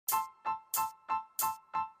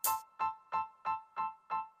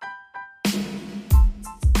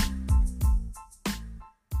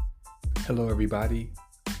Hello, everybody.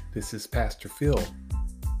 This is Pastor Phil,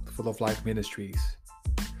 Full of Life Ministries.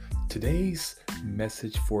 Today's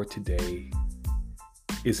message for today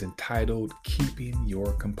is entitled Keeping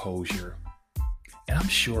Your Composure. And I'm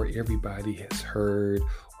sure everybody has heard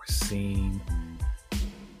or seen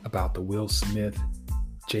about the Will Smith,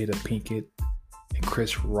 Jada Pinkett, and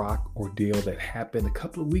Chris Rock ordeal that happened a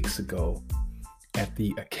couple of weeks ago at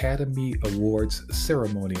the Academy Awards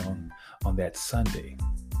ceremony on that Sunday.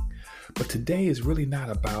 But today is really not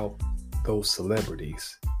about those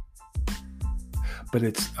celebrities, but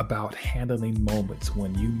it's about handling moments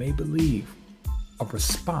when you may believe a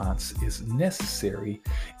response is necessary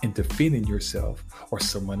in defending yourself or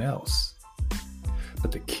someone else.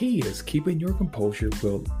 But the key is keeping your composure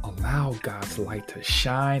will allow God's light to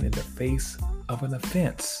shine in the face of an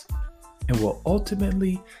offense and will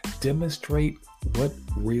ultimately demonstrate what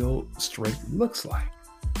real strength looks like.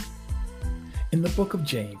 In the book of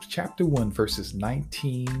James, chapter 1, verses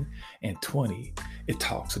 19 and 20, it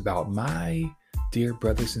talks about, my dear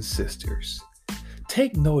brothers and sisters,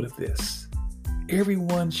 take note of this.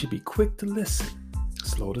 Everyone should be quick to listen,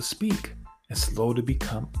 slow to speak, and slow to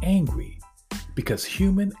become angry, because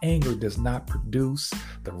human anger does not produce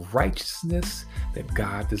the righteousness that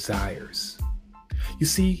God desires. You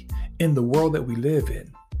see, in the world that we live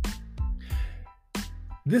in,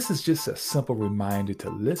 this is just a simple reminder to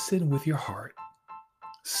listen with your heart,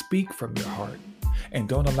 speak from your heart, and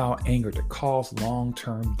don't allow anger to cause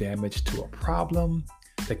long-term damage to a problem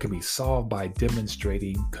that can be solved by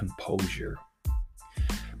demonstrating composure.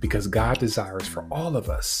 Because God desires for all of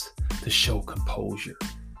us to show composure,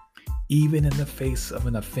 even in the face of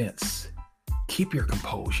an offense. Keep your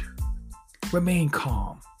composure. Remain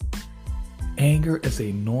calm. Anger is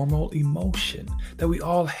a normal emotion that we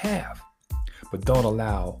all have. But don't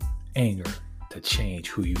allow anger to change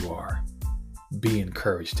who you are. Be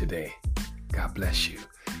encouraged today. God bless you.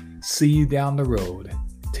 See you down the road.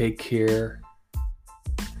 Take care.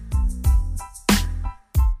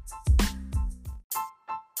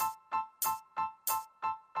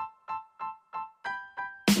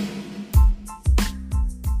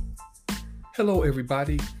 Hello,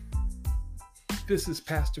 everybody. This is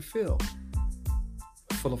Pastor Phil,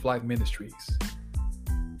 Full of Life Ministries.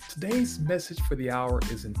 Today's message for the hour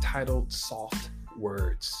is entitled Soft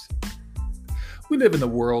Words. We live in a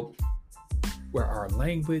world where our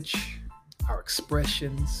language, our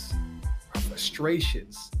expressions, our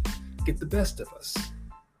frustrations get the best of us.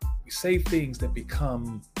 We say things that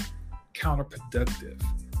become counterproductive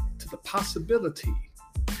to the possibility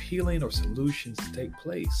of healing or solutions to take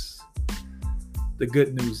place. The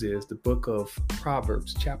good news is the book of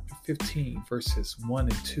Proverbs, chapter 15, verses 1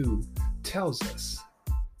 and 2 tells us,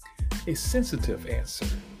 a sensitive answer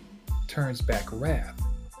turns back wrath,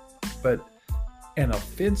 but an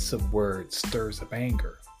offensive word stirs up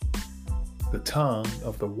anger. The tongue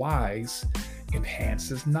of the wise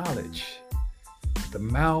enhances knowledge. The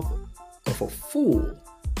mouth of a fool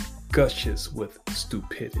gushes with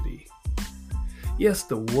stupidity. Yes,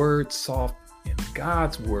 the word soft in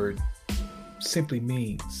God's word simply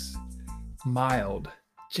means mild,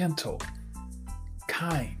 gentle,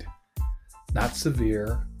 kind, not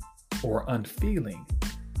severe or unfeeling,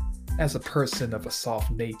 as a person of a soft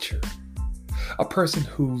nature, a person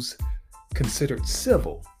who's considered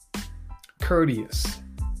civil, courteous,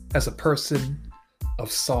 as a person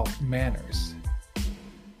of soft manners.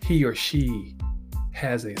 He or she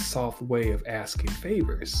has a soft way of asking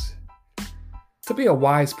favors. To be a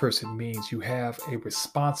wise person means you have a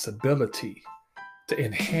responsibility to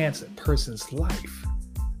enhance a person's life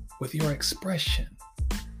with your expression.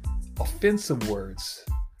 Offensive words,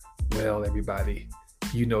 well, everybody,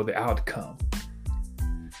 you know the outcome.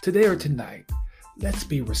 Today or tonight, let's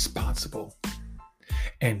be responsible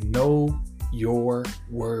and know your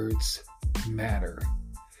words matter.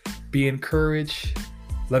 Be encouraged.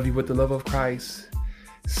 Love you with the love of Christ.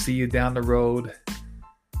 See you down the road.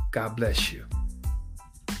 God bless you.